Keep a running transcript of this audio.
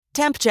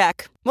Temp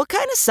check. What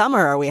kind of summer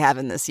are we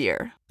having this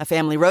year? A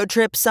family road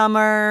trip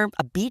summer?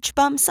 A beach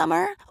bum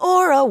summer?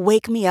 Or a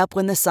wake me up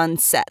when the sun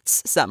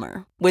sets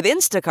summer? With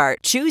Instacart,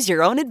 choose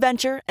your own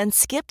adventure and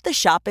skip the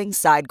shopping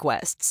side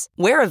quests.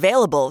 Where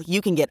available, you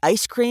can get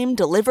ice cream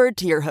delivered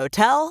to your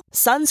hotel,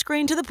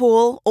 sunscreen to the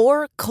pool,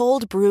 or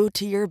cold brew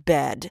to your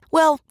bed.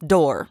 Well,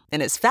 door,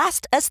 in as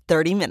fast as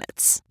 30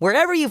 minutes.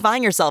 Wherever you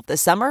find yourself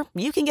this summer,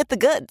 you can get the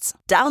goods.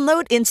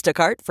 Download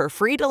Instacart for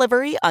free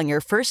delivery on your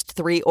first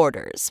 3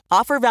 orders.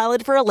 Offer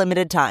valid for a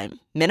limited time.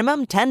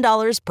 Minimum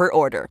 $10 per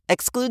order.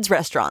 Excludes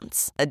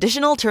restaurants.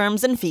 Additional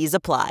terms and fees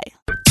apply.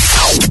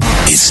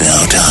 It's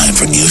now time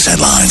for news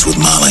headlines with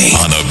Molly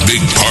on the Big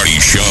Party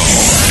Show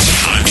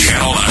on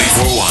Channel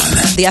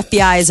 94.1. The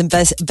FBI is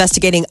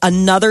investigating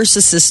another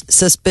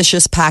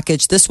suspicious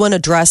package. This one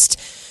addressed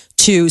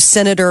to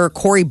Senator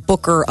Cory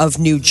Booker of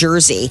New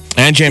Jersey.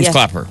 And James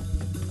Clapper.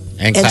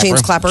 And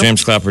James Clapper.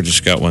 James Clapper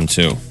just got one,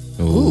 too.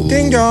 Ooh.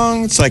 Ding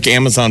dong. It's like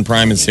Amazon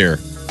Prime is here.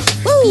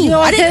 Ooh,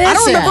 I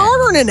don't remember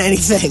ordering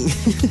anything.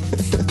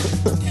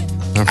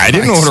 I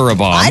didn't order a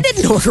bomb. I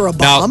didn't order a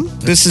bomb. Now,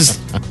 this is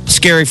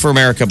scary for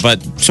America,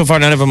 but so far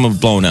none of them have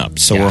blown up.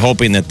 So we're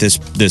hoping that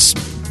this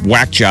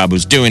whack job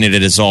who's doing it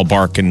is all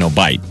bark and no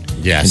bite.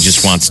 Yes. And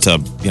just wants to,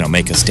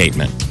 make a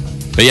statement.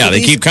 But yeah,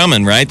 they keep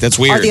coming, right? That's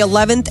weird. Are the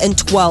 11th and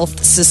 12th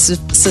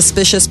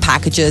suspicious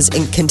packages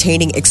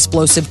containing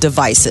explosive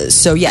devices.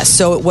 So yes,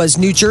 so it was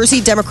New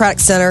Jersey Democratic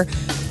Senator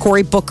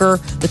Cory Booker.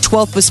 The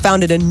 12th was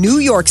found at a New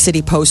York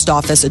City post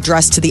office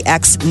addressed to the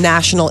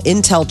ex-National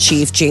Intel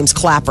Chief, James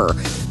Clapper.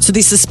 So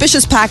these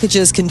suspicious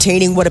packages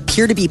containing what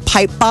appear to be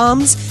pipe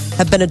bombs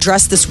have been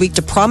addressed this week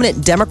to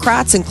prominent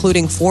Democrats,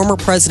 including former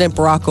President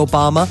Barack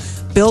Obama,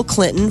 Bill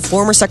Clinton,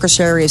 former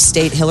Secretary of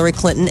State Hillary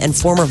Clinton, and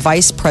former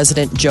Vice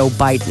President Joe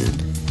Biden.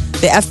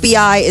 The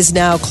FBI is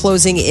now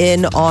closing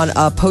in on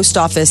a post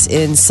office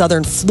in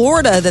southern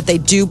Florida that they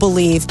do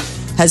believe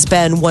has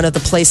been one of the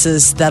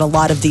places that a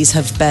lot of these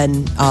have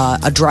been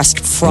addressed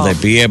from. Will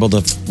they be able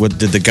to?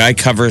 Did the guy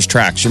cover his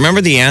tracks?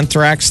 Remember the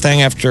anthrax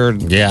thing after?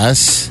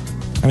 Yes.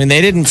 I mean,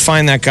 they didn't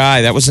find that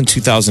guy. That was in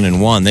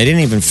 2001. They didn't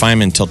even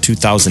find him until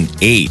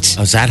 2008.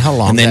 Oh, is that how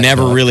long? And they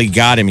never really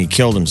got him. He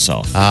killed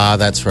himself. Ah,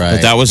 that's right.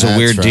 But that was a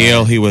weird right.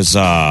 deal. He was,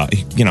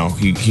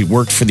 he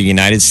worked for the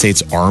United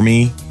States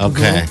Army.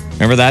 Okay.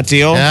 Remember that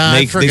deal? Yeah,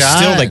 I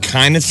forgot. They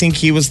kind of think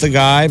he was the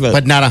guy,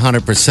 but not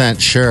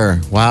 100%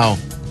 sure. Wow.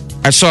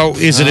 So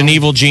is it an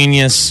evil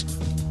genius?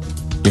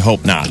 You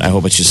hope not. I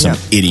hope it's just some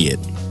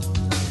idiot.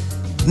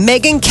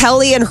 Megyn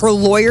Kelly and her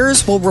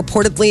lawyers will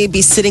reportedly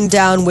be sitting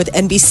down with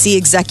NBC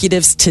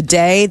executives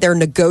today. They're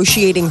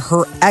negotiating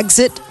her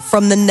exit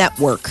from the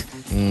network.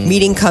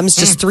 Meeting comes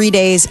just 3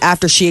 days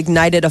after she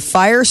ignited a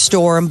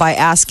firestorm by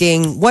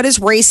asking what is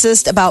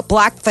racist about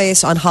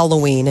blackface on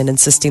Halloween and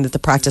insisting that the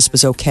practice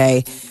was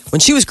okay. When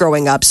she was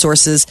growing up,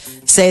 sources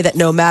say that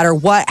no matter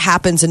what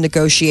happens in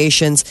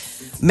negotiations,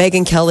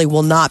 Megyn Kelly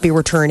will not be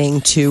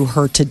returning to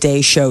her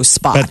Today Show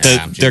spot.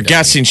 But they're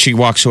guessing she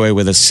walks away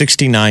with a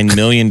 $69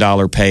 million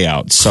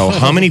payout. So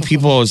how many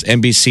people has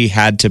NBC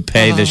had to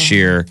pay this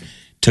year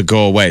to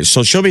go away?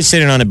 So she'll be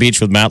sitting on a beach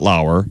with Matt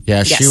Lauer.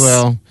 Yes, she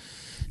will.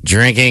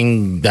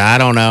 Drinking, I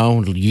don't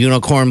know,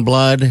 unicorn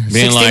blood.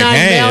 Being like,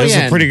 hey, it was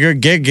a pretty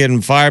good gig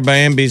getting fired by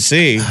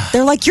NBC.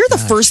 They're like, you're the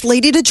first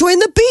lady to join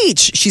the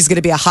beach. She's going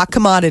to be a hot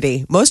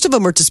commodity. Most of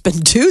them are just been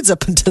dudes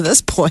up until this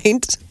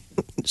point.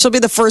 She'll be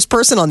the first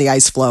person on the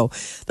ice flow.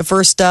 The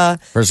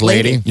first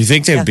lady. You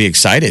think they'd be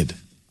excited?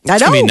 I know.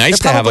 It's going to be nice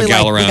to have a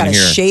gal around we gotta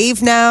here.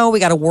 Shave now. We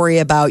got to worry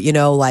about,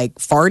 like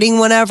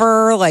farting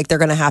whenever. Like they're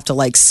going to have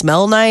to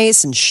smell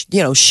nice and,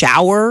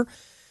 shower.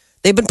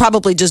 They've been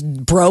probably just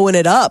broing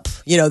it up,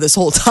 this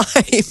whole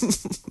time.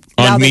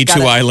 On Me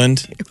Too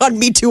Island. On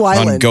Me Too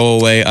Island. On Go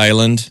Away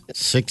Island.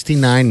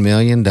 $69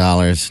 million.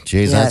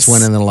 Jeez, that's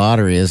winning the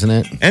lottery, isn't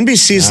it?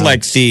 NBC's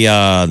like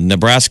the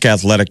Nebraska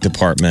Athletic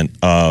Department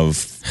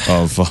of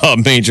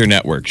major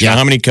networks. You know,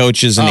 how many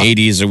coaches in the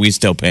 80s are we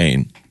still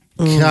paying?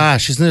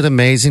 Gosh, isn't it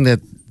amazing that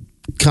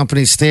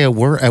companies stay at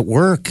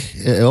work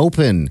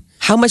open?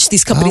 How much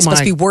these companies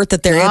must be worth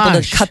that they're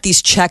able to cut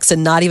these checks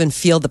and not even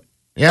feel the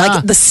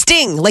the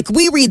sting. Like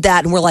we read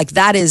that and we're like,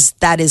 that is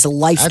a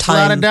lifetime. That's a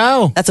lot of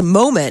dough. That's a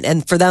moment.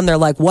 And for them, they're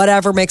like,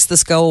 whatever makes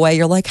this go away.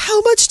 You're like,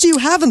 how much do you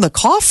have in the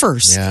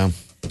coffers? Yeah.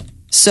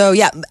 So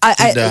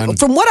I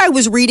from what I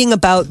was reading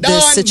about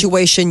this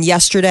situation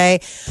yesterday,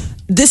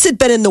 this had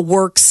been in the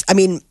works. I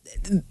mean,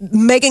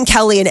 Megyn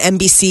Kelly and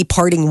NBC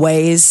parting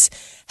ways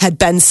had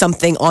been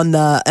something on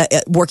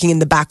the working in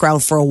the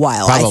background for a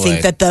while. Probably.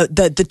 I think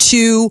that the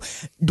two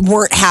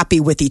weren't happy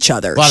with each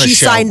other. She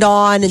signed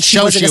on and she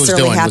wasn't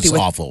necessarily happy was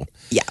with. Awful.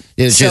 Yeah,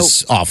 it's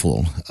just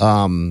awful.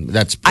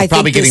 That's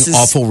probably getting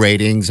awful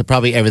ratings.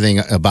 Probably everything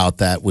about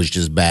that was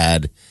just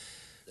bad.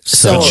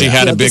 So she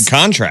had a big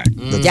contract.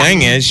 The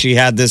thing is, she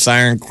had this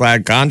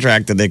ironclad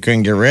contract that they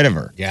couldn't get rid of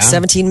her. Yeah.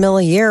 $17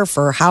 million a year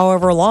for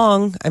however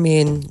long. I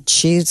mean,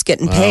 she's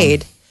getting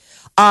paid.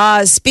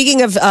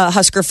 Speaking of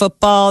Husker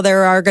football,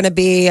 there are going to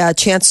be a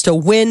chance to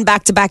win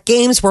back-to-back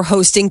games. We're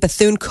hosting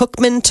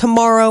Bethune-Cookman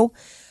tomorrow.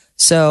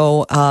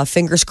 So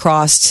fingers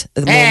crossed,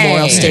 the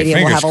Memorial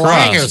Stadium will have a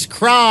lot. Fingers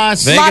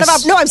crossed.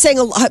 I'm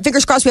saying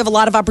fingers crossed. We have a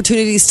lot of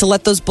opportunities to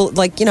let those,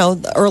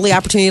 the early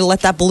opportunity to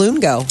let that balloon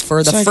go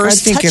for the first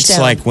touchdown. I think it's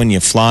like when you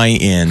fly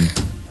in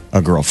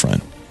a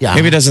girlfriend. Yeah.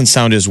 Maybe it doesn't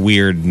sound as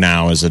weird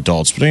now as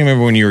adults, but do you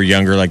remember when you were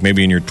younger, like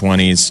maybe in your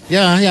 20s?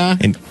 Yeah.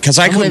 And because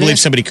I couldn't believe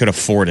somebody could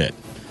afford it.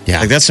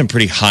 Yeah. Like that's some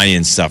pretty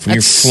high-end stuff. When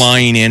you're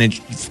flying in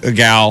a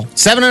gal.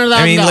 $700,000.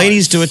 I mean,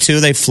 ladies do it too.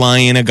 They fly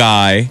in a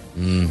guy.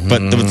 Mm-hmm.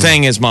 But the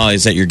thing is, Molly,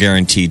 is that you're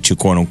guaranteed to,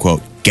 quote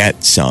unquote,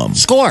 get some.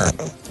 Score.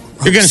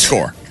 You're going to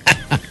score.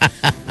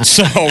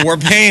 So we're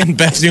paying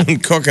Bethany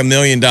and Cook $1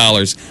 million.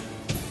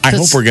 I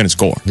hope we're going to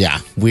score. Yeah,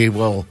 we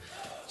will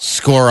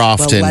score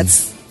often. Well,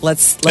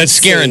 let's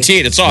it's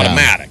guaranteed. It's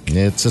automatic.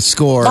 Yeah. It's a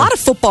score. A lot of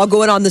football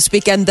going on this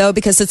weekend, though,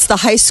 because it's the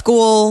high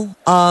school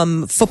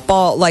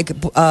football,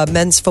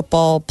 men's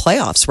football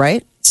playoffs,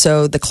 right?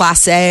 So the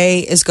Class A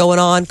is going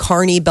on.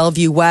 Kearney,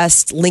 Bellevue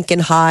West, Lincoln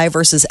High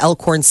versus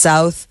Elkhorn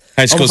South.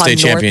 High school Omaha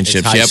state North.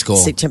 championships. High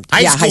school.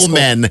 High school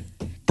men.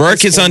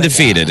 Burke is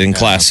undefeated in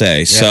Class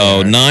A.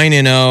 So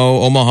 9-0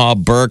 Omaha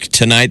Burke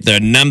tonight.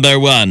 They're number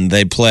one.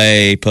 They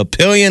play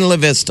Papillion La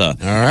Vista.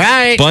 All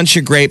right. Bunch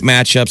of great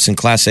matchups in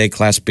Class A,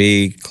 Class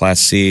B, Class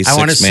C. I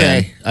want to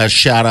say a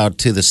shout out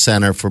to the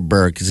center for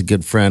Burke. He's a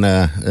good friend,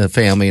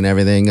 family, and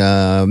everything.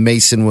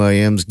 Mason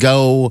Williams.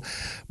 Go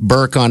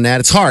Burke on that.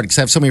 It's hard because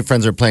I have so many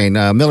friends that are playing.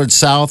 Millard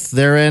South,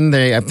 they're in.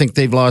 I think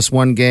they've lost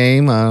one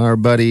game. Our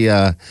buddy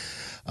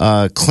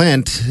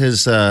Clint,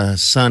 his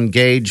son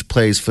Gage,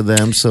 plays for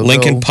them. So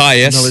Lincoln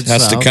Pius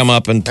has South. to come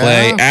up and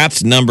play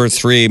at number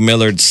 3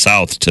 Millard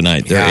South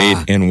tonight. They're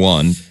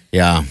 8-1.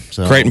 Yeah.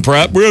 So. Creighton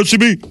Prep, where else you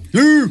be?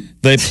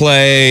 They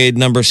played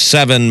number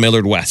 7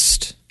 Millard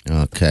West.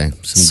 Okay,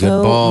 some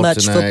good ball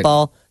much tonight.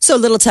 Football. So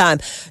little time.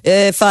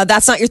 If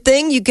that's not your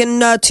thing, you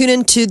can tune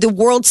into the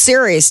World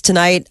Series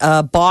tonight.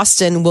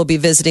 Boston will be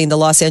visiting the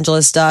Los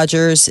Angeles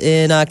Dodgers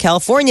in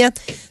California.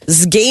 This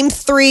is Game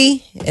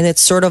 3, and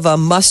it's sort of a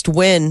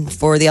must-win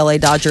for the LA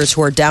Dodgers,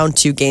 who are down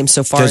 2 games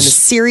so far in the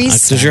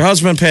series. Does your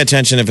husband pay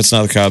attention if it's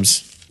not the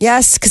Cubs?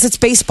 Yes, because it's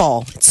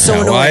baseball. It's so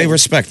annoying. Well, I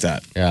respect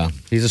that. Yeah,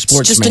 he's a sportsman.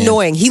 It's just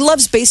annoying. He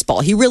loves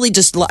baseball. He really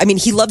just,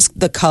 he loves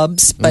the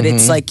Cubs, but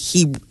it's like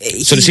he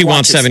So does he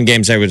want 7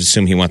 games? I would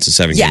assume he wants a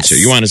 7 game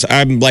series. You want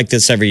I'm like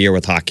this every year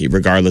with hockey,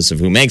 regardless of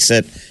who makes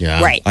it.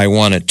 Yeah. Right. I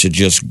want it to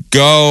just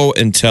go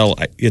until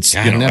it's,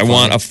 I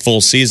want a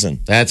full season.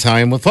 That's how I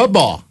am with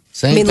football.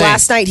 Same thing.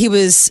 last night he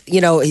was,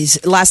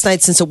 last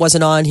night since it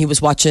wasn't on, he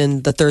was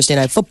watching the Thursday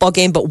night football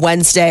game, but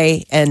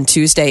Wednesday and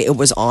Tuesday it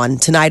was on.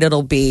 Tonight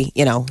it'll be,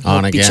 he'll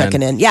on be again.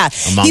 checking in. Yeah.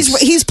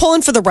 He's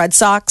pulling for the Red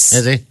Sox.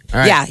 Is he? All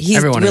right. Yeah, he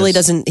Everyone really is.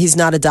 doesn't, he's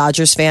not a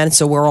Dodgers fan,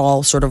 so we're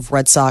all sort of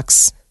Red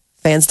Sox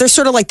fans. They're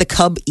sort of like the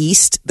Cubs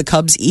East,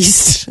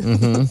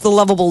 the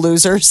lovable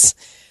losers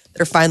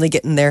that are finally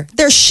getting their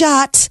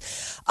shot.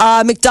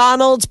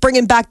 McDonald's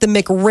bringing back the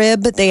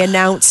McRib. They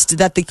announced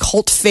that the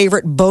cult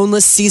favorite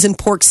boneless seasoned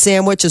pork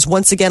sandwich is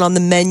once again on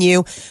the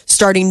menu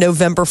starting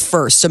November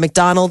 1st. So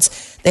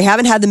McDonald's, they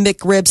haven't had the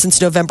McRib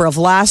since November of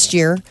last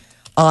year.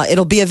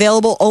 It'll be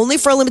available only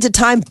for a limited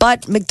time,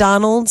 but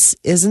McDonald's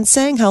isn't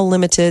saying how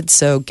limited,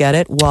 so get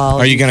it while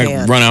Are you going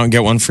to run out and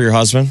get one for your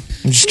husband?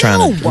 I'm just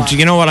trying to,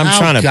 you know what? I'm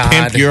trying to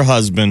pimp your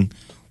husband.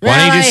 Why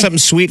don't you do something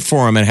sweet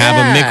for him and have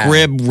a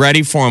McRib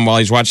ready for him while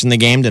he's watching the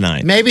game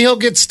tonight? Maybe he'll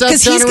get stuff done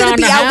because he's going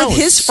to be out with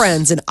his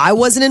friends, and I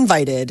wasn't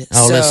invited.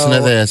 Oh, so listen to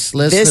this.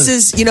 This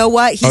is, you know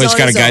what? He's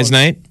got a guy's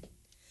night?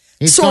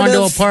 He's going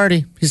to a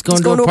party. He's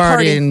going to a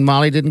party, and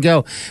Molly didn't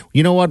go.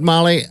 You know what,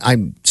 Molly?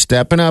 I'm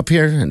stepping up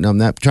here, and I'm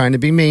not trying to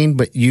be mean,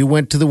 but you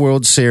went to the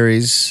World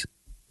Series,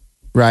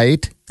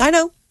 right? I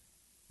know.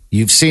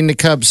 You've seen the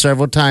Cubs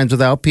several times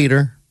without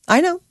Peter.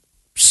 I know.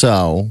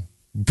 So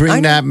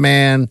bring that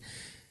man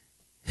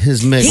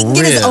his McRib. He can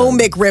get his own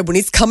McRib when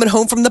he's coming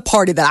home from the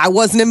party that I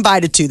wasn't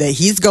invited to, that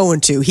he's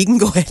going to. He can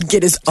go ahead and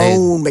get his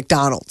own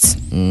McDonald's.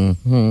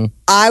 Mm-hmm.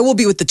 I will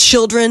be with the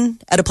children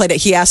at a play date.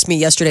 He asked me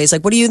yesterday, he's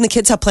like, what do you and the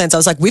kids have plans? I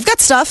was like, we've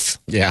got stuff.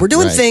 Yeah, we're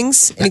doing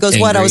things. And he goes,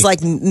 what? I was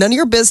like, none of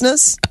your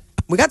business.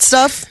 We got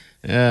stuff.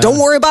 Yeah. Don't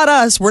worry about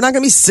us. We're not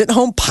going to be sitting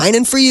home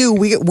pining for you.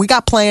 We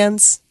got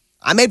plans.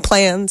 I made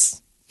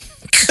plans.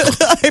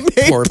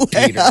 Poor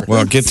Peter.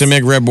 Well, get the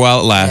McRib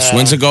while it lasts.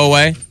 When's it go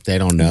away? They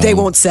don't know. They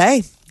won't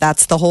say.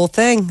 That's the whole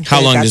thing.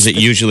 How long does it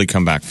usually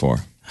come back for?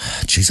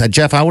 Jeez,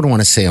 Jeff, I would want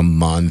to say a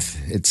month.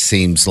 It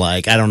seems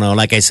like, I don't know.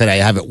 Like I said, I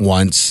have it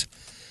once,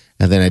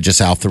 and then it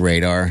just off the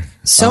radar.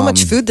 So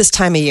much food this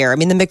time of year. I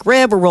mean, the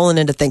McRib, we're rolling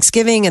into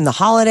Thanksgiving and the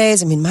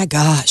holidays. I mean, my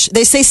gosh.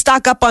 They say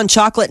stock up on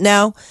chocolate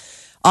now.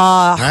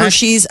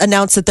 Hershey's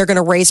announced that they're going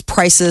to raise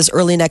prices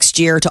early next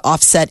year to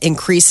offset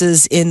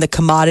increases in the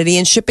commodity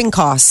and shipping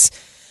costs.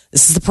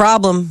 This is the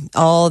problem.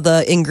 All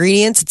the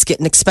ingredients, it's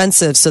getting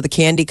expensive. So the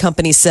candy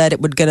company said it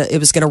was going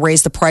to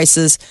raise the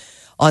prices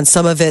on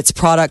some of its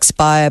products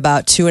by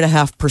about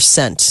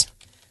 2.5%.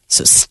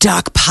 So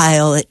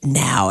stockpile it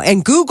now.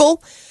 And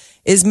Google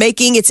is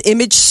making its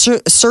image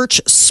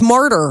search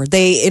smarter.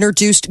 They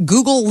introduced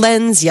Google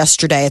Lens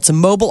yesterday. It's a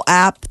mobile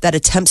app that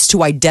attempts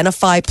to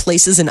identify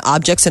places and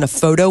objects in a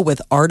photo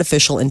with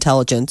artificial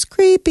intelligence.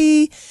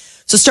 Creepy.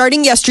 So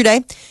starting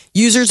yesterday,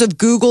 users of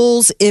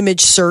Google's image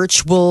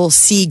search will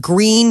see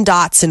green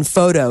dots in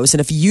photos.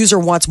 And if a user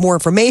wants more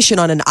information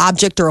on an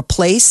object or a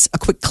place, a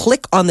quick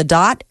click on the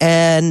dot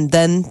and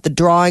then the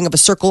drawing of a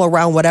circle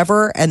around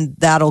whatever, and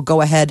that'll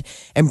go ahead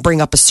and bring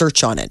up a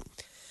search on it.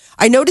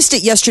 I noticed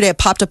it yesterday. It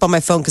popped up on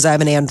my phone because I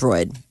have an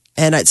Android.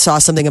 And I saw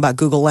something about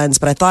Google Lens,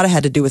 but I thought it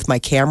had to do with my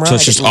camera. So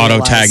it's just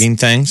auto-tagging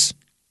things?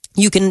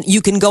 You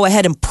can go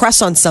ahead and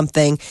press on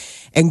something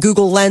and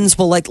Google Lens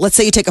will, like, let's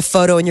say you take a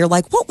photo and you're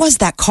like, what was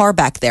that car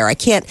back there?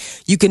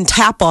 You can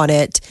tap on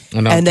it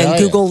and then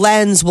Google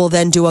Lens will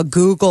then do a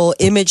Google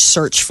image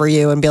search for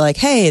you and be like,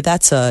 hey,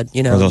 that's a,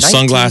 Or those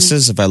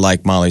sunglasses. If I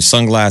like Molly's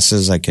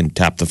sunglasses, I can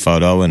tap the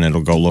photo and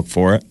it'll go look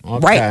for it.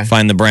 Okay. Right.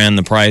 Find the brand,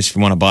 the price if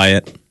you want to buy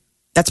it.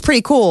 That's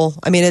pretty cool.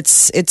 I mean,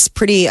 it's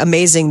pretty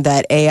amazing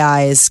that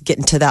AI is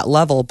getting to that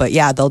level. But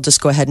yeah, they'll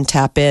just go ahead and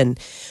tap in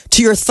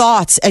to your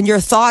thoughts. And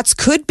your thoughts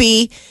could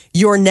be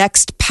your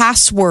next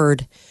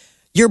password.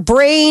 Your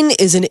brain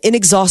is an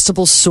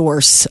inexhaustible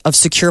source of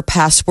secure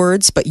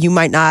passwords, but you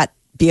might not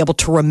be able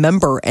to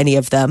remember any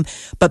of them.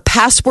 But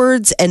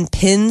passwords and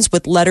PINs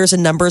with letters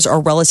and numbers are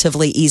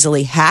relatively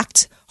easily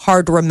hacked,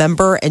 hard to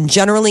remember, and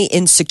generally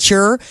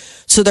insecure.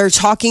 So they're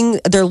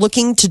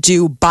looking to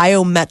do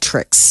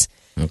biometrics.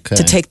 Okay.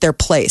 To take their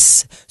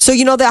place. So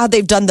you know how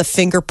they've done the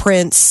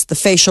fingerprints, the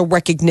facial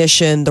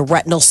recognition, the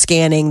retinal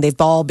scanning.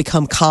 They've all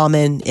become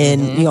common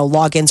in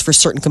logins for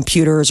certain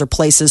computers or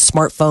places,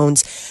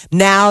 smartphones.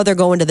 Now they're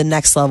going to the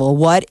next level.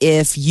 What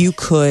if you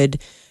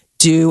could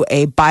do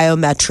a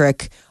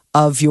biometric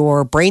of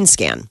your brain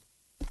scan?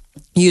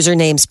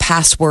 Usernames,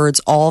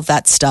 passwords, all of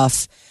that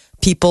stuff.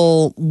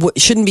 People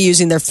shouldn't be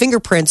using their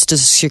fingerprints to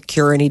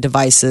secure any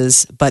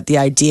devices, but the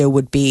idea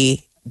would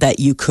be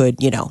that you could,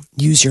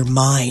 use your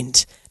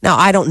mind. Now,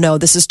 I don't know.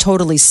 This is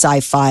totally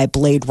sci-fi,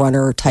 Blade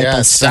Runner type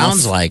of stuff. Yeah, it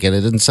sounds like it.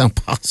 It didn't sound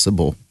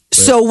possible.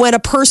 So when a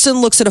person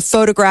looks at a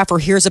photograph or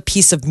hears a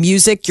piece of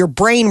music, your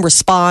brain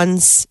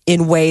responds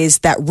in ways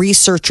that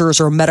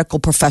researchers or medical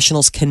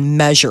professionals can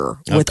measure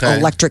with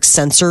electric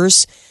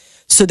sensors.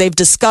 So they've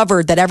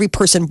discovered that every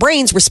person's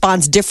brains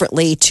responds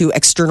differently to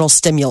external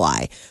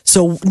stimuli.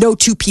 So no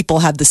two people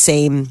have the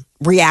same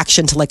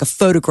reaction to like a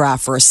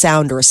photograph or a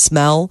sound or a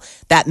smell.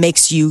 That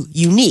makes you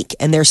unique.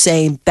 And they're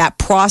saying that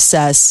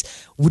process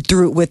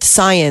with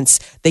science,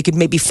 they could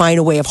maybe find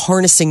a way of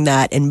harnessing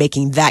that and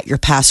making that your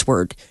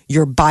password,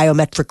 your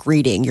biometric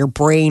reading, your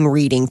brain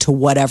reading to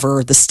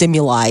whatever the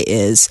stimuli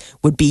is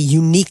would be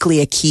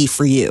uniquely a key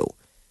for you.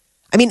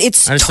 I mean,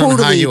 it's I just totally don't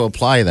know how you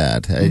apply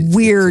that.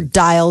 weird,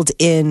 dialed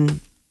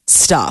in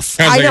stuff.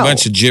 Sounds like a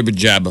bunch of jibber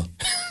jabber.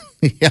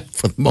 Yeah,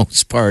 for the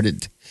most part,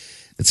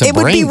 it's a it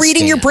would be brain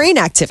reading scan. your brain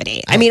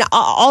activity. I mean,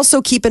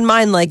 also keep in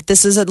mind, like,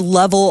 this is a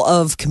level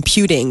of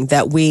computing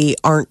that we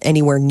aren't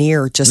anywhere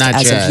near just Not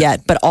as yet. of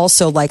yet. But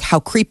also, like, how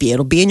creepy.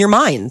 It'll be in your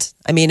mind.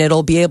 I mean,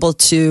 it'll be able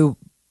to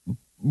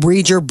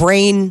read your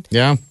brain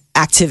Yeah.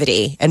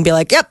 activity and be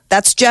like, yep,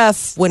 that's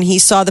Jeff. When he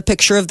saw the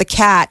picture of the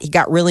cat, he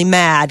got really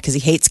mad because he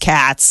hates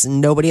cats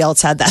and nobody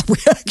else had that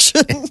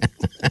reaction.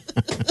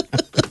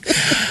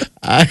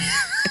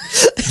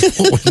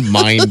 What would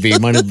mine be?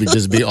 Mine would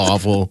just be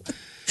awful.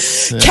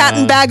 Cat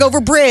and bag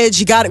over bridge.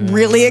 You got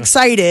really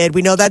excited.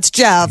 We know that's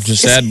Jeff.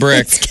 Just add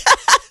brick.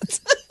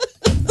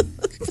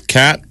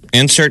 Cat,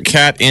 insert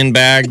cat in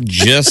bag,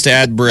 just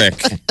add brick.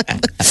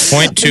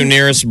 Point to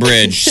nearest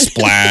bridge,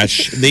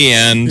 splash, the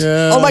end.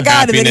 Oh my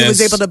God. And then he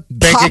was able to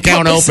Bank pop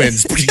account up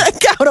his- opens. Bank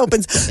account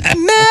opens.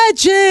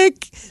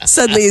 Magic.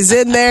 Suddenly he's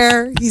in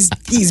there.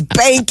 He's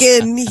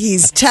banking.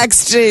 He's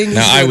texting.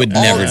 Now, I would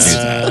never do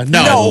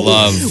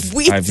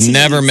that. I've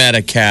never met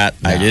a cat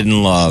I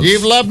didn't love.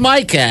 You've loved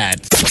my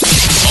cat.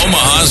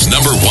 Omaha's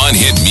 #1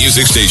 hit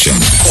music station.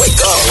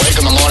 Wake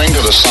in the morning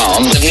to the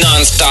sound of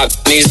non-stop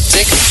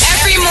music.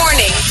 Every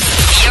morning,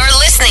 you're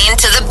listening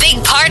to the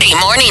Big Party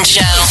Morning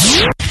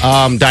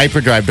Show.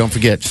 Diaper drive. Don't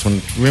forget. Just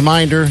one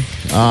reminder.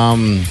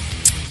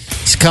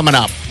 It's coming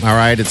up. All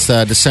right. It's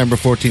December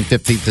 14th,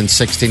 15th, and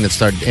 16th.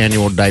 It's our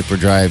annual diaper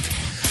drive.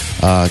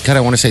 God,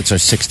 I want to say it's our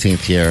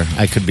 16th year.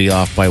 I could be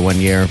off by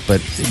 1 year,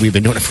 but we've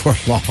been doing it for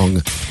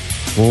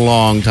a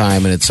long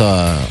time. And it's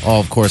all,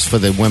 of course, for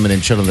the women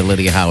and children of the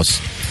Lydia House.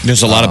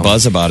 There's a lot of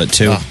buzz about it,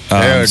 too. dude.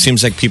 It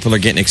seems like people are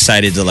getting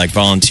excited to, like,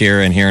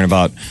 volunteer and hearing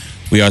about.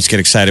 We always get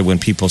excited when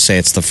people say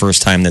it's the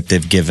first time that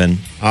they've given.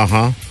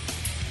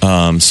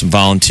 Some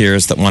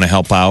volunteers that want to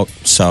help out.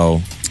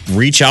 So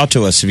reach out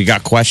to us if you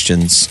got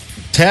questions.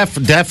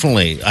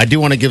 Definitely. I do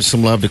want to give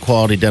some love to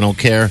Quality Dental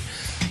Care.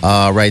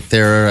 Right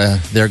there,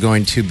 they're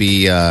going to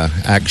be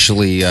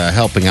actually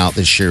helping out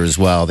this year as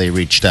well. They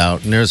reached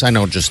out, and I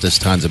know just there's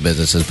tons of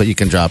businesses, but you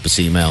can drop us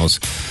emails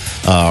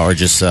or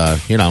just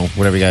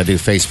whatever you got to do,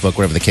 Facebook,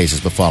 whatever the case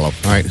is. But follow.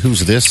 All right, who's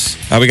this?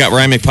 We got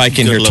Ryan McPike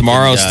in here. Good-looking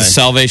Tomorrow's guy. the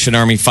Salvation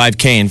Army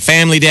 5K and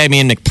Family Day. Me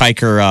and Nick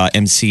Pike are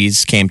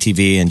MCs,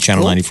 KMTV and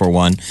Channel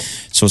 94.1.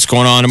 So what's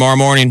going on tomorrow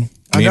morning?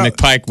 Me and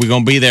McPike, we're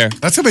going to be there.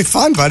 That's going to be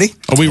fun, buddy.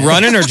 Are we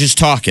running or just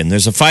talking?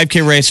 There's a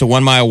 5K race, a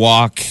 1 mile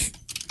walk,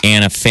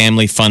 and a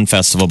family fun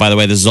festival. By the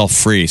way, this is all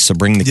free, so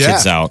bring the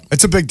kids out.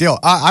 It's a big deal.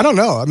 I don't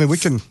know. I mean, we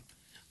can.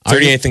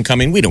 38th and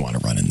coming. We don't want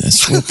to run in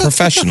this. We're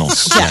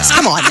professionals. Yes,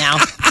 come on now.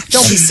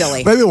 Don't be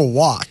silly. Maybe we'll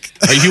walk.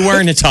 Are you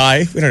wearing a tie?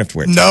 We don't have to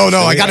wear a tie. No.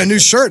 I got a new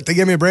shirt. They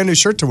gave me a brand new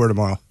shirt to wear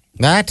tomorrow.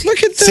 What?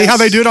 Look at this. See how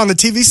they do it on the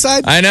TV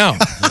side? I know.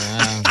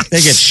 They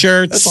get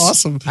shirts. That's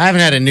awesome. I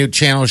haven't had a new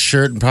channel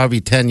shirt in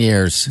probably 10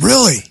 years.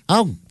 Really?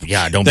 Oh,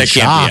 yeah, don't That be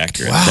can't be shocked.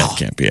 accurate. Wow. That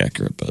can't be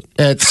accurate, but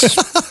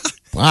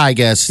It's, well, I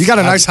guess. You got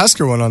a nice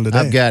Husker one on today.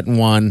 I've gotten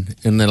one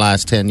in the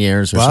last 10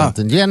 years or Wow.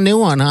 something. You got a new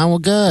one, huh? Well,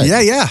 good.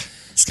 Yeah.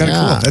 It's kind of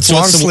Yeah. cool. It's So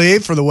long what's the-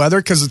 sleeve for the weather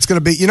because it's going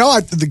to be,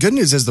 the good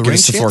news is the Give rain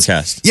us the chance.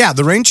 forecast. Yeah,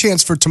 the rain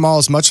chance for tomorrow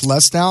is much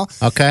less now.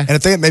 Okay. And I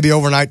think maybe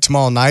overnight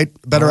tomorrow night,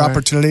 better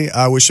opportunity.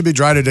 We should be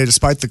dry today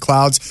despite the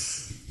clouds.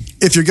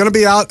 If you're going to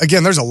be out,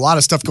 again, there's a lot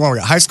of stuff going on. We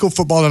got high school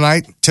football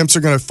tonight. Temps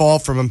are going to fall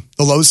from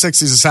the low 60s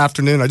this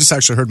afternoon. I just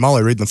actually heard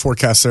Molly reading the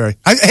forecast there.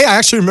 I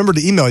actually remembered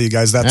to email you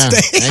guys that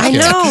today. Thank I you.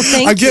 know.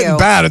 Thank I'm getting you.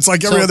 bad. It's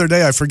like every other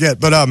day I forget.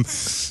 But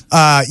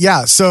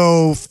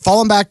so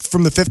falling back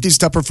from the 50s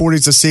to upper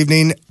 40s this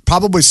evening,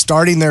 probably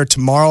starting there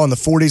tomorrow in the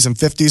 40s and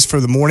 50s for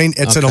the morning.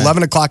 It's an Okay.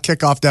 11 o'clock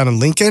kickoff down in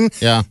Lincoln.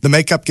 Yeah. The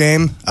makeup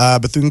game.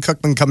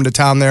 Bethune-Cookman coming to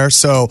town there.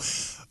 So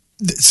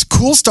it's a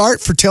cool start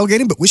for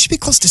tailgating, but we should be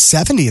close to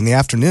 70 in the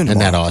afternoon. Isn't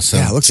that tomorrow. awesome?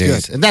 Yeah, it looks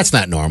Jeez. good. And that's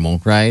not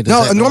normal, right? Is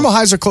No, that normal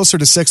highs are closer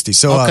to 60.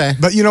 So, Okay.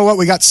 but you know what?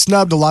 We got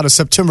snubbed a lot of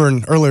September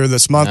and earlier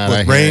this month I with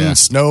hear rain, ya.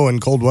 snow,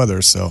 and cold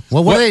weather. So,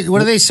 Well,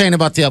 what are they saying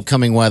about the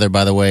upcoming weather,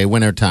 by the way,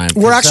 wintertime?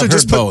 we're actually I've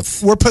just heard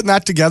both. we're putting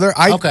that together.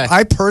 Okay.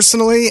 I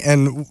personally,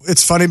 and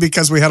it's funny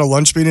because we had a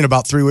lunch meeting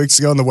about 3 weeks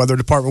ago in the weather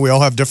department. We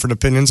all have different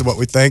opinions of what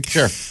we think.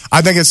 Sure.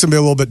 I think it's going to be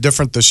a little bit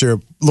different this year.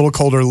 A little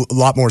colder, a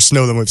lot more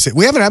snow than we've seen.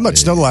 We haven't had much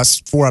snow the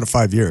last 4 out of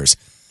 5 years.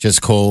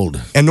 Just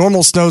cold. And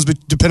normal snows,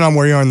 depending on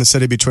where you are in the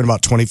city, between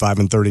about 25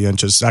 and 30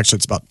 inches. Actually,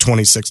 it's about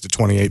 26 to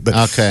 28. But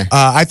Okay.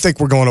 I think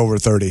we're going over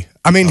 30.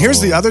 I mean,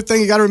 here's the other thing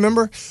you got to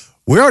remember.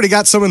 We already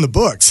got some in the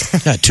books.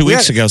 Yeah, 2 We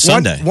weeks had ago,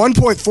 Sunday.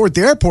 1.4 at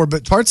the airport,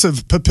 but parts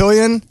of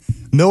Papillion,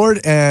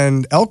 Millard,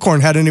 and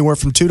Elkhorn had anywhere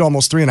from 2 to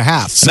almost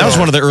 3.5. So, And that was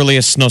one of the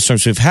earliest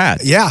snowstorms we've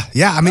had. yeah.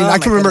 I mean, Oh, I my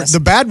can remember goodness. the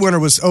bad winter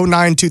was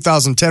 09,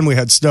 2010. We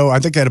had snow. I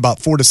think I had about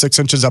 4 to 6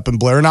 inches up in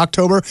Blair in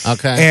October.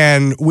 Okay.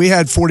 And we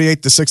had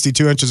 48 to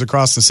 62 inches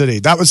across the city.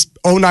 That was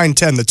 09,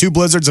 10. The 2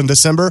 blizzards in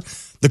December,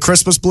 the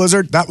Christmas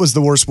blizzard, that was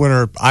the worst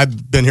winter.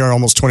 I've been here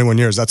almost 21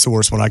 years. That's the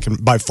worst one I can,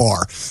 by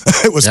far.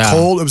 It was Yeah.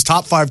 cold. It was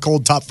top 5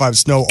 cold, top 5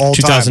 snow all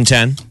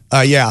 2010. time.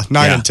 9 Yeah.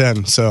 and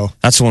 10. So,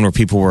 That's the one where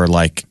people were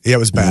like yeah, it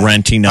was bad.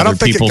 renting I other don't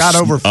think people's it got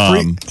over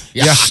free.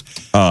 Yeah.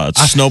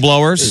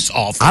 snowblowers. It's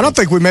awful. I don't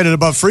think we made it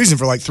above freezing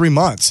for like 3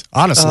 months.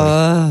 Honestly,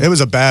 it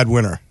was a bad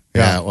winter.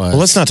 Yeah, it was. Well,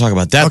 let's not talk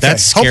about that. Okay.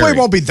 That's scary. Hopefully, it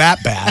won't be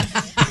that bad.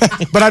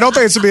 But I don't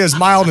think it's going to be as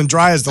mild and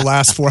dry as the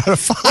last 4 out of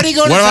 5. What are you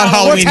going What to about tell-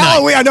 Halloween It's night?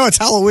 Halloween. I know it's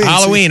Halloween.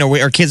 Halloween.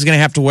 Are kids going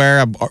to have to wear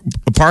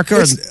a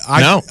parka? Or,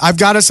 no. I've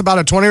got us about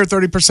a 20 or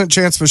 30%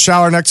 chance of a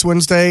shower next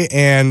Wednesday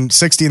and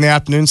 60 in the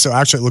afternoon. So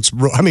actually, it looks,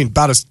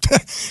 about as,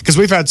 because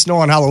we've had snow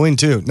on Halloween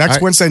too. Next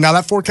right. Wednesday, now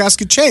that forecast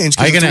could change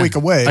Are because you it's gonna, a week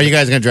away. Are you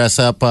guys going to dress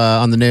up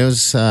on the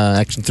news,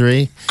 Action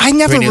 3? I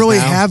never 3 News really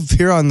Now? have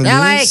here on the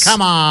Really? news.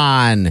 Come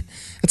on.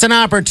 It's an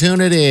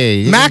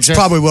opportunity. You Max can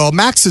probably will.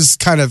 Max is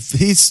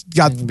he's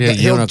got, be a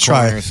he'll unicorn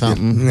try. or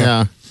something.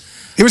 Yeah.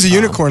 He was a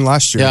unicorn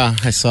last year. Yeah,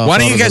 I saw. Why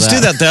don't you photos guys of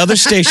do that? The other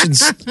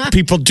stations,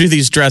 people do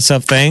these dress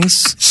up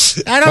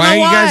things. I don't Why are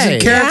know you guys in why.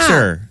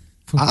 character?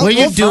 Well,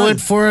 you do it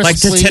for us, Like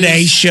the please.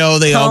 Today Show,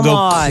 they all Come go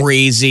on.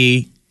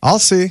 crazy. I'll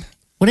see.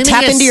 What do you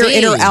Tap mean into your see?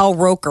 inner Al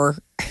Roker.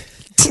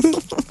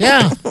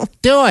 Yeah,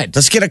 do it.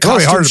 Let's get a Really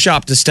costume hard to-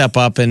 shop to step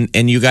up and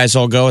you guys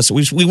all go. So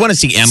we want to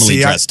see Emily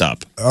See, dressed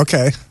up.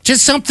 Okay.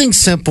 Just something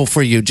simple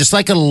for you, just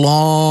like a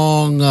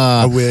long,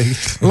 A wig.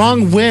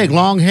 long wig,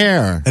 long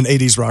hair. An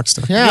 80s rock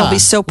star. Yeah, You'll be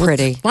so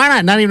pretty. Why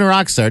not? Not even a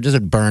rock star, just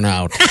a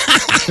burnout.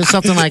 Just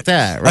something like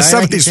that, right? A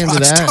I can 70s see him do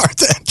rock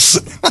that.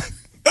 star then.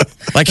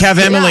 Like have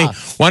Emily, Yeah.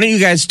 why don't you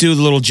guys do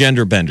the little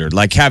gender bender?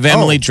 Like have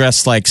Emily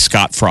dressed like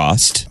Scott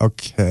Frost.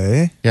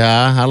 Okay.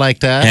 Yeah, I like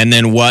that. And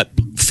then what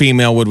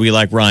female would we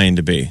like Ryan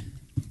to be?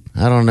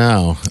 I don't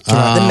know.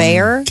 The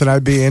mayor. Can I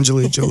be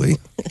Angelina Jolie?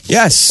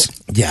 Yes.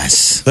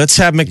 Yes. Let's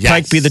have McPike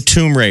Yes. be the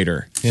Tomb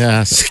Raider.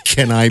 Yes.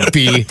 Can I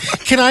be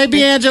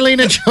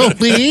Angelina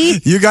Jolie?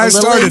 You guys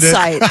A little started it.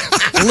 insight.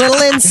 A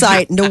little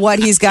insight into what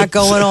he's got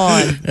going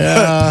on.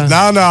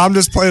 No, I'm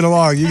just playing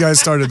along. You guys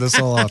started this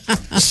all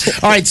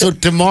off. All right, so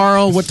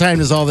tomorrow, what time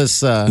is all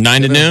this? 9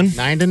 to noon?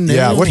 9 to noon.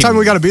 Yeah. What time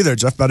we got to be there,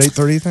 Jeff? About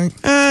 8:30, you think?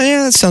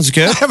 Yeah, that sounds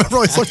good. I haven't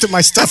really looked at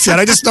my stuff yet.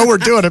 I just know we're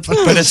doing it.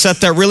 But it's at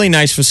that really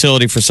nice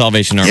facility for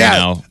Salvation Army Yeah,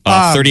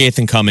 now. 38th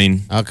and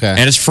Coming. Okay.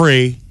 And it's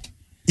free.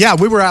 Yeah,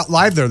 we were out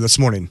live there this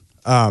morning.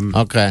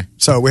 Okay.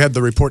 So we had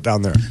the report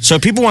down there. So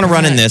if people want to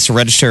run in this,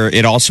 register.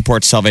 It all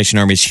supports Salvation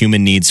Army's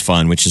Human Needs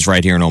Fund, which is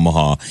right here in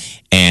Omaha.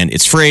 And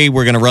it's free.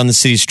 We're going to run the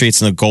city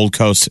streets in the Gold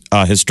Coast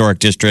Historic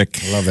District.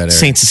 I love that area.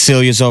 St.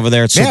 Cecilia's over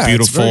there. It's so Yeah, it's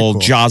beautiful. very cool.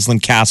 Joslyn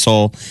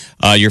Castle.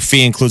 Your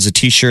fee includes a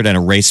T-shirt and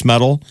a race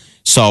medal.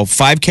 So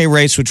 5K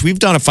race, which we've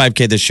done a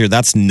 5K this year,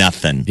 that's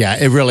nothing. Yeah,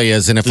 it really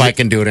is. And if I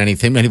can do it,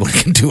 anyone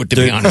can do it, to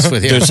be honest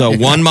with you. There's a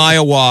 1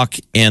 mile walk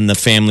and the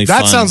family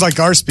That fun. sounds like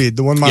our speed,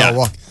 the 1 mile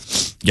walk.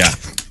 Yeah.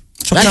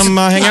 So come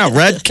hang out.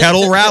 Red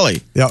Kettle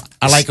Rally. Yeah.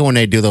 I like it when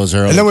they do those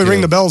early. And then we too.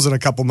 ring the bells in a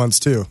couple months,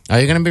 too. Are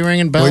you going to be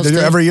ringing We bells? do too?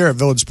 every year at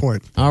Village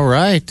Point. All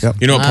right. Yep.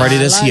 You know what party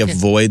this? I He like it.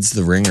 avoids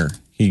the ringer.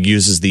 He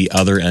uses the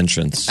other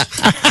entrance.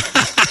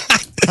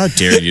 How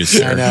dare you,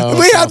 sir? I know.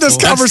 We had this That's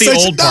the conversation.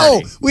 old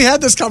party. No, we had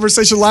this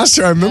conversation last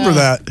year. I remember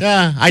that.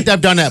 Yeah, I've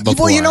done that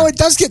before. Well, you know, it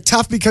does get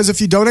tough because if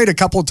you donate a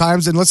couple of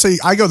times, and let's say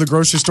I go to the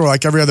grocery store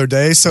like every other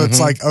day, so it's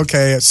like,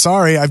 okay,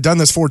 sorry, I've done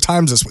this 4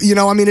 times this. You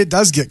know, I mean, it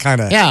does get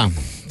kind of. Yeah.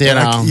 You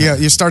know. Yeah,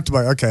 you start to be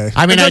okay.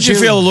 I mean, Don't you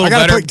feel a little I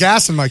got to better? put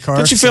gas in my car.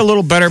 Don't you feel a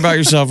little better about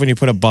yourself when you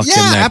put a buck in Yeah,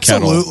 that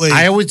kettle? absolutely.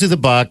 I always do the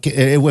buck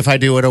if I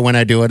do it or when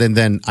I do it, and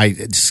then I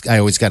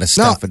always got to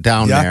stuff it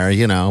down there,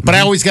 you know. But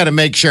I always got to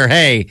make sure,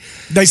 hey,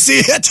 They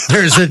see it.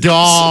 there's $1.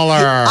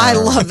 I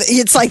love it.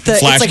 It's like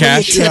Flash when you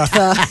cash? tip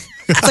the.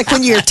 It's like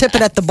when you're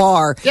tipping at the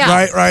bar.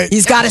 Right, right.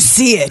 He's got to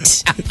see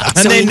it.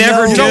 And they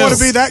never do. You don't want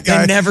to be that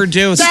guy. They never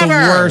do. It's the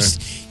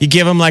worst. You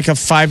give them like a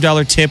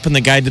 $5 tip and the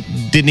guy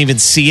didn't even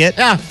see it.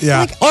 Yeah.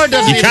 Yeah. Or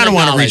doesn't You even kind of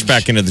want to reach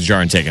acknowledge. back into the jar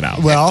and take it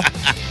out. Well,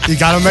 you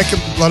got to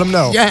let them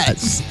know.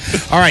 Yes.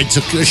 All right. So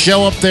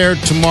show up there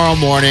tomorrow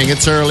morning.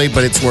 It's early,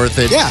 but it's worth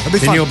it. Yeah, it'll be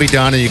then fun. you'll be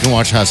done and you can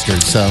watch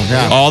Huskers. So,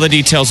 yeah. All the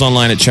details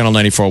online at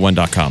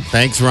channel941.com.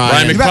 Thanks,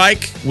 Ryan Ryan.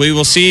 McPike, we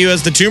will see you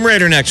as the Tomb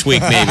Raider next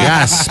week, maybe.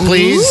 Yes,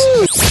 please.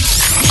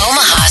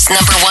 Omaha's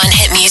 #1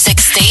 hit music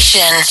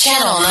station,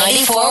 Channel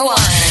 94.1.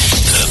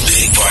 The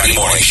Big Party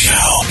Morning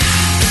Show.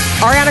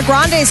 Ariana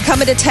Grande's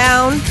coming to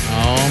town.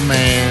 Oh,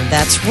 man.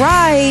 That's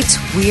right.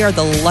 We are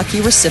the lucky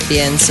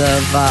recipients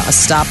of a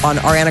stop on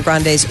Ariana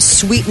Grande's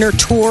Sweetener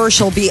Tour.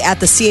 She'll be at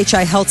the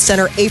CHI Health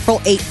Center April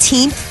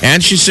 18th.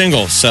 And she's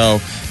single, so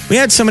we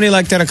had somebody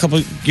like that a couple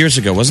years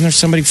ago. Wasn't there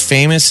somebody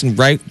famous and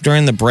right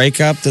during the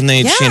breakup? Then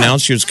she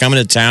announced she was coming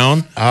to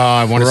town. Oh,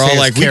 I want to We're say all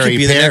like, we could Katy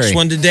be Perry. the next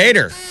one to date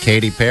her.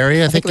 Katy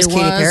Perry, I think it was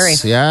Katy Perry.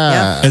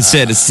 Yeah. That's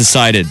it. It's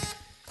decided.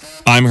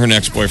 I'm her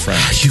next boyfriend.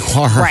 You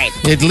are. Right.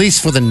 At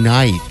least for the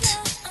night.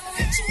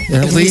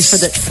 At least for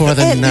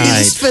the At night.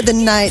 least for the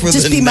night. For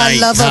Just the be my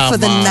night. lover for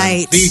the Come on.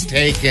 night. Be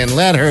taken.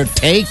 Let her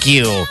take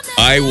you.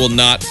 I will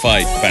not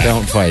fight back.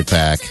 Don't fight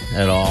back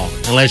at all.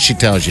 Unless she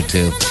tells you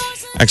to.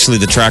 Actually,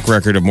 the track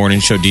record of morning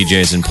show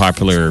DJs and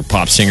popular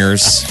pop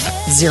singers.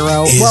 0.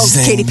 Well,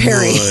 Katy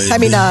Perry. I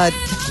mean,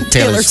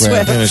 Taylor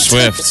Swift. Taylor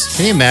Swift.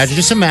 Can you imagine?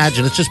 Just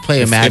imagine. Let's just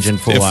play Imagine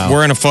for a while. If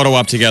we're in a photo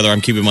op together,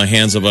 I'm keeping my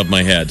hands above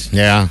my head.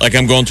 Yeah. Like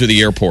I'm going through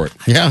the airport.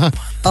 Yeah.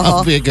 That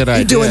would be a good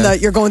idea.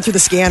 You're going through the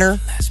scanner,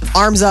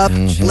 arms up,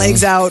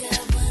 legs out.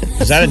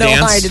 Is that a No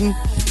dance? hiding.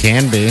 It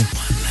can be.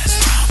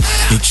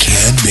 It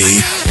can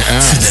be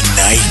for the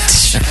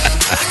night.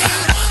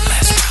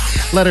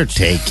 Let her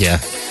take you.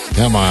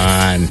 Come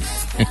on.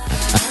 I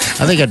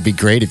think it'd be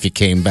great if you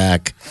came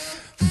back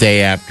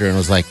day after and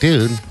was like,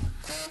 dude,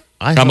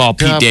 I'm all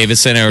Pete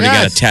Davidson. I already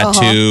Yes. got a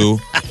tattoo.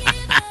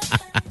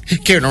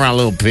 Carrying around a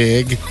little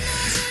pig.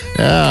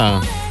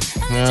 Yeah.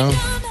 Well,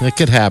 it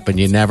could happen.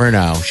 You never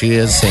know. She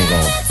is single.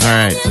 All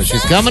right. So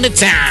she's coming to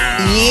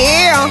town.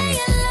 Yeah.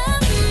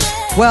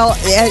 Well,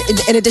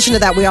 in addition to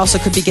that, we also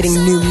could be getting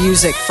new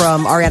music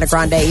from Ariana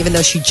Grande, even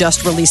though she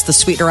just released the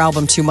Sweetener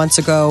album 2 months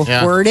ago.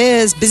 Yeah. Word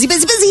is busy,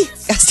 busy, busy.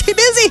 Gotta stay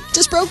busy.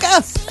 Just broke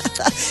up.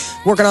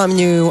 Working on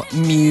new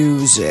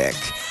music.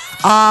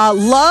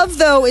 Love,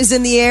 though, is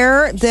in the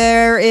air.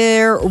 There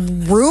are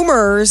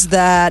rumors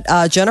that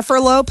Jennifer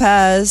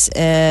Lopez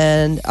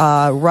and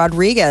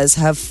Rodriguez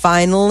have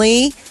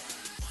finally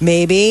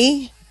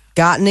maybe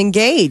gotten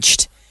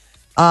engaged.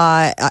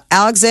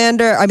 Alex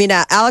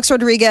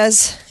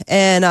Rodriguez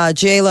and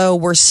J-Lo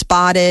were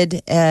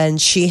spotted, and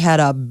she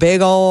had a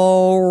big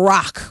old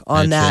rock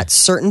on that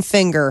certain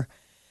finger.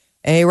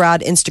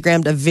 A-Rod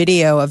Instagrammed a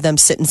video of them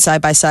sitting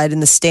side by side in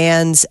the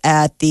stands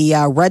at the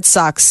Red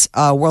Sox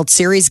World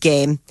Series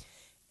game.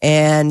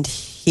 And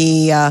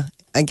he, I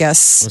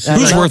guess...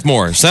 Who's worth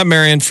more? Is that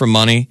Marion for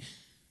money?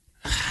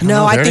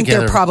 No, I think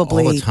together they're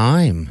probably... all the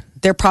time.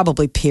 They're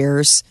probably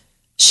peers.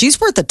 She's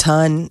worth a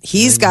ton.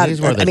 He's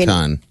worth a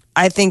ton.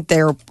 I think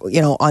they're,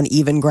 on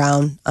even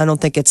ground. I don't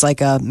think it's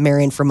like a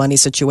marrying for money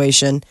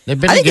situation. They've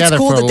been I think together it's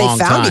cool for a that they long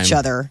found time. each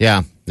other.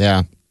 Yeah,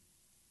 yeah.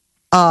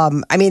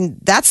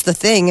 That's the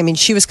thing.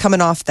 She was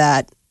coming off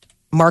that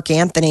Mark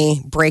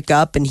Anthony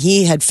breakup, and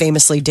he had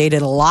famously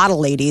dated a lot of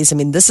ladies.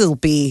 This will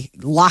be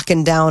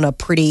locking down a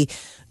pretty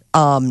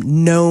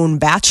known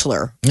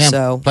bachelor. Yeah.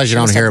 So Plus, you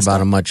don't hear about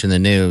him much in the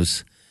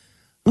news.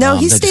 No,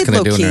 he they're stayed just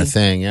low doing key. their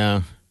thing.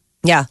 Yeah.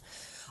 Yeah.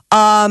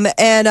 And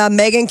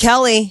Megyn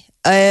Kelly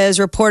is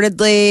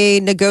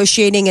reportedly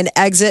negotiating an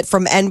exit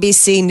from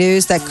NBC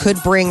News that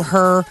could bring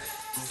her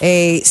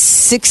a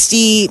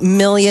 $60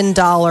 million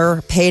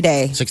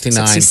payday.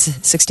 69.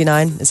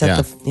 69? Is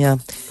that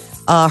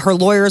her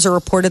lawyers are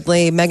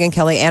reportedly, Megyn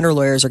Kelly and her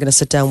lawyers are going to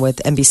sit down with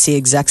NBC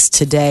execs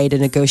today to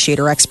negotiate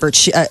her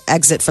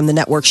exit from the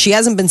network. She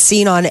hasn't been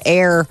seen on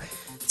air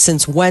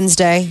since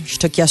Wednesday. She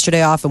took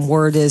yesterday off, and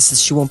word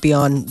is she won't be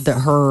on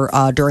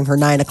during her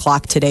 9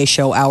 o'clock Today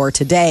Show hour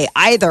today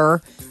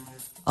either.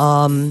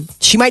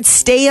 She might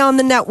stay on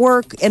the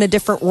network in a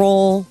different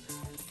role,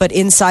 but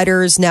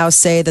insiders now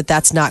say that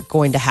that's not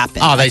going to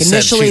happen. Oh, they said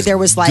initially she's there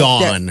was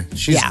gone.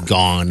 She's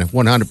gone,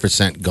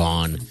 100%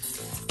 gone.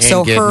 Ain't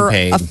so her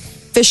paid.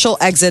 official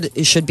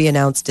exit should be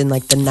announced in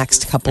like the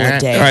next couple of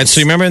days. All right, so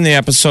you remember in the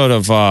episode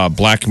of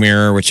Black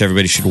Mirror, which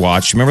everybody should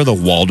watch, remember the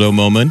Waldo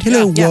moment?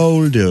 Hello,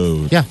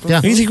 Waldo. Yeah.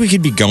 Do you think we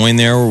could be going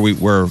there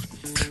where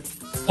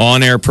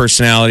on-air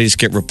personalities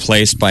get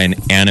replaced by an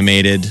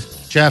animated...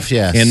 Jeff,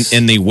 yes.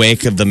 In the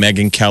wake of the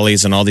Megyn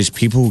Kellys and all these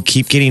people who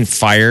keep getting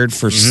fired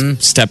for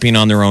stepping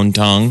on their own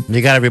tongue.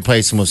 You got to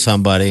replace them with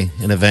somebody,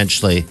 and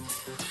eventually...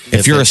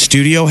 If you're a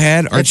studio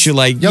head, aren't you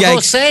like, you'll go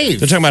save.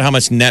 They're talking about how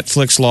much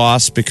Netflix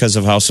lost because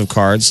of House of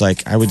Cards.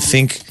 Like, I would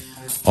think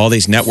all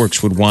these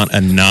networks would want a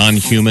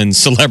non-human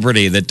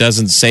celebrity that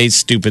doesn't say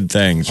stupid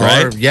things,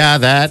 right?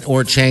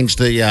 Or change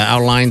the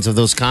outlines of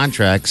those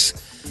contracts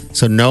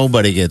so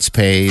nobody gets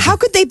paid. How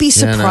could they be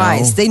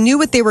surprised? They knew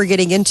what they were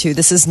getting into.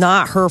 This is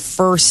not her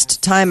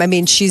first time. I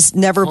mean, she's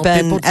never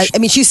been.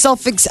 She's she's not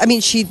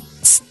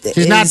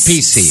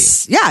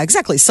PC. Yeah,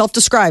 exactly.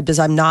 Self-described as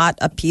I'm not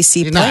a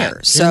PC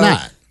player. She's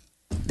not.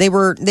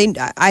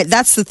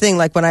 That's the thing.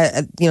 Like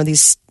when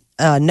these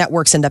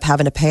networks end up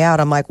having to pay out,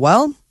 I'm like,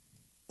 well,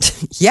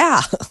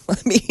 yeah. I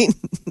mean,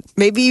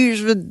 maybe you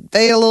should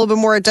pay a little bit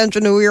more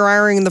attention to who you're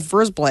hiring in the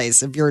first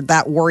place if you're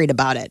that worried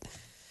about it.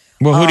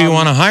 Well, who do you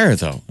want to hire,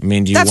 though? I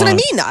mean, what I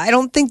mean. I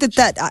don't think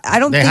that. I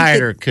don't. They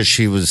hired her because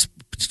she was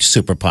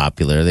super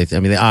popular.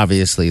 They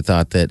obviously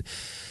thought that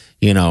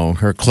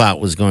her clout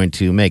was going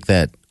to make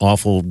that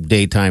awful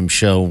daytime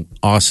show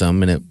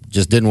awesome, and it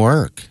just didn't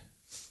work.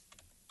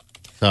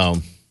 So,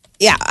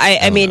 yeah,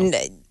 I mean,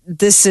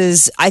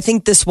 I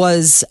think this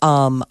was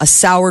a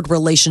soured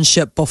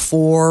relationship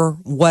before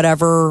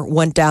whatever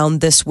went down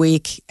this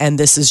week. And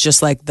this is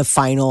just like the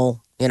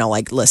final,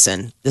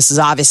 listen, this is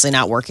obviously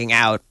not working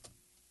out.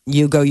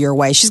 You go your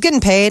way. She's getting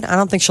paid. I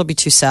don't think she'll be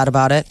too sad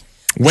about it.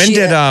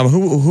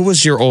 Who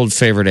was your old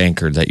favorite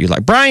anchor that you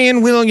like?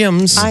 Brian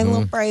Williams. I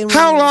love Brian Williams.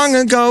 How long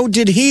ago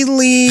did he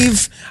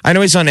leave? I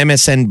know he's on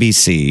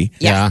MSNBC.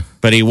 Yeah.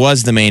 But he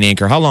was the main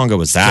anchor. How long ago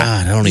was that?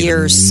 God, I don't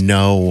even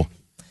know.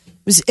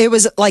 It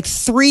was like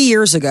 3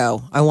 years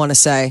ago, I want to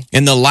say.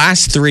 In the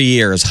last 3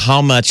 years,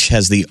 how much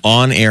has the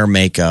on-air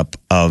makeup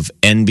of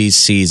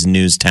NBC's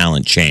news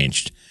talent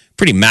changed?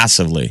 Pretty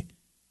massively.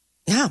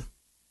 Yeah.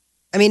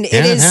 I mean, it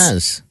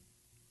has.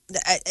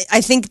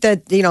 I think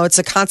that, it's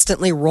a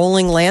constantly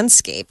rolling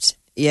landscape.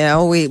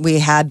 We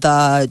had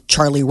the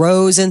Charlie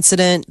Rose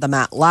incident, the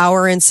Matt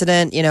Lauer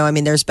incident.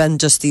 There's been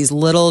just these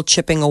little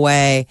chipping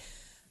away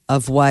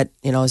of what,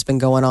 has been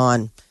going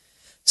on.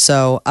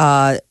 So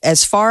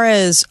as far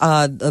as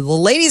the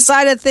ladies'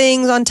 side of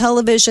things on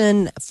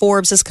television,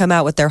 Forbes has come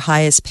out with their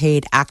highest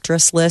paid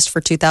actress list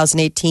for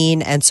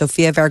 2018, and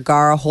Sofia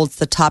Vergara holds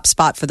the top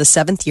spot for the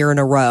 7th year in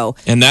a row.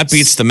 And that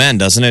beats the men,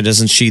 doesn't it?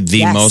 Isn't she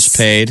the most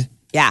paid?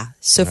 Yeah.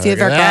 Sofia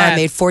Vergara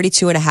made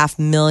 $42.5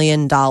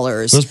 million.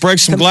 Let's break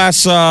some glass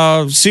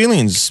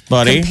ceilings,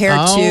 buddy.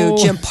 Compared to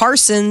Jim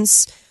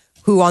Parsons,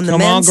 who on the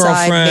men's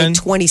side made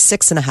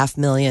 $26.5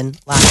 million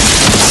last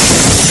year.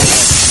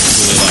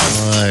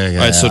 All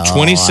right, so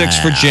 26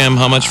 for Jim.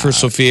 How much for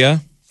Sofia?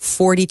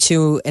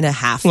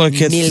 $42.5 Look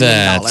at million.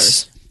 that.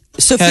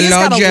 Sofia's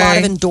got a lot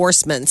of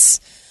endorsements.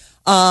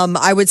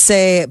 I would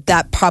say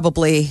that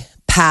probably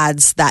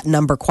pads that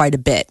number quite a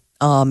bit.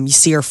 You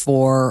see her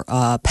for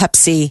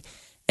Pepsi,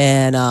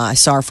 and I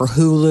saw her for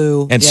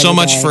Hulu. And so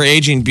much for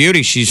aging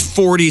beauty. She's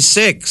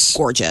 46.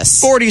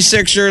 Gorgeous.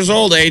 46 years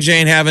old. Age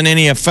ain't having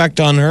any effect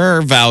on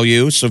her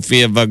value,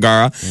 Sofia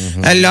Vergara.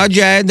 Mm-hmm. Hello,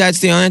 Jay. That's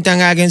the only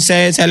thing I can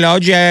say is hello,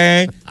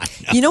 Jay.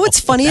 You know what's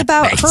funny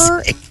about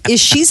her is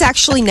she's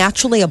actually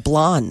naturally a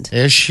blonde.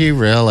 Is she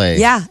really?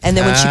 Yeah. And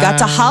then when she got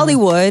to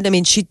Hollywood,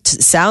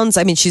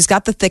 she's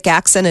got the thick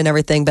accent and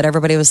everything, but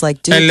everybody was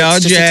like, dude, hello,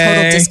 it's just Jay. a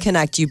total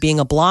disconnect, you being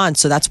a blonde.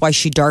 So that's why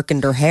she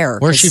darkened her hair.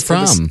 Where's she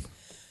from?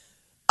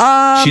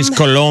 She's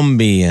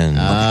Colombian.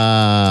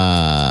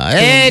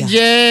 Hey,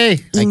 Jay.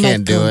 I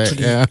can't do it.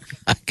 Yeah,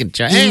 I can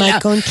try. In my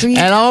country.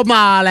 Hello,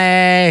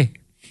 Molly.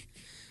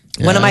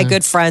 One of my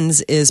good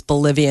friends is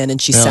Bolivian,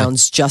 and she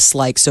sounds just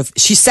like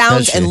she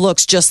sounds and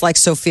looks just like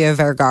Sofia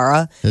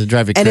Vergara. Does it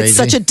drive you and crazy? It's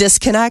such a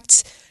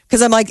disconnect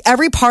because I'm like,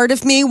 every part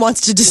of me wants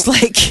to just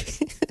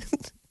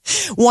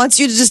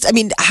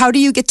how do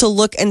you get to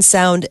look and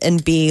sound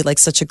and be like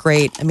such a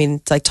great,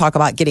 talk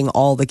about getting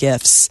all the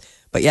gifts.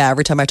 But yeah,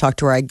 every time I talk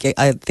to her, I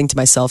think to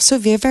myself,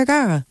 Sofia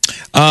Vergara.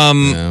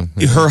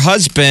 Her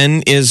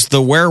husband is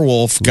the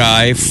werewolf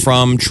guy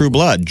from True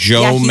Blood,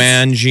 Joe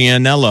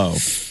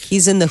Manganiello.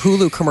 He's in the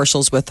Hulu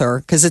commercials with her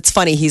because it's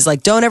funny. He's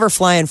like, don't ever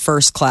fly in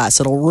first class.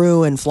 It'll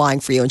ruin flying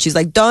for you. And she's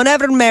like, don't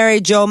ever marry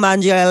Joe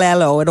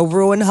Manganiello. It'll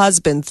ruin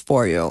husbands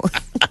for you.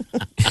 The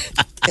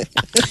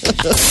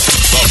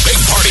Big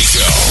Party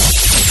Show.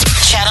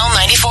 Channel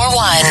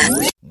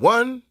 94.1.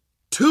 1,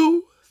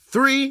 2,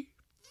 3,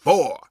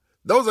 4.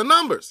 Those are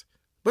numbers,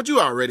 but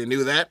you already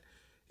knew that.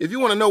 If you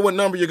want to know what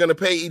number you're going to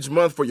pay each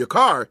month for your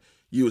car,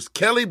 use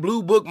Kelley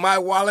Blue Book My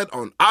Wallet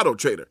on Auto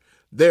Trader.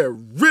 They're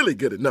really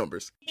good at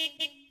numbers.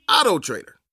 Auto Trader.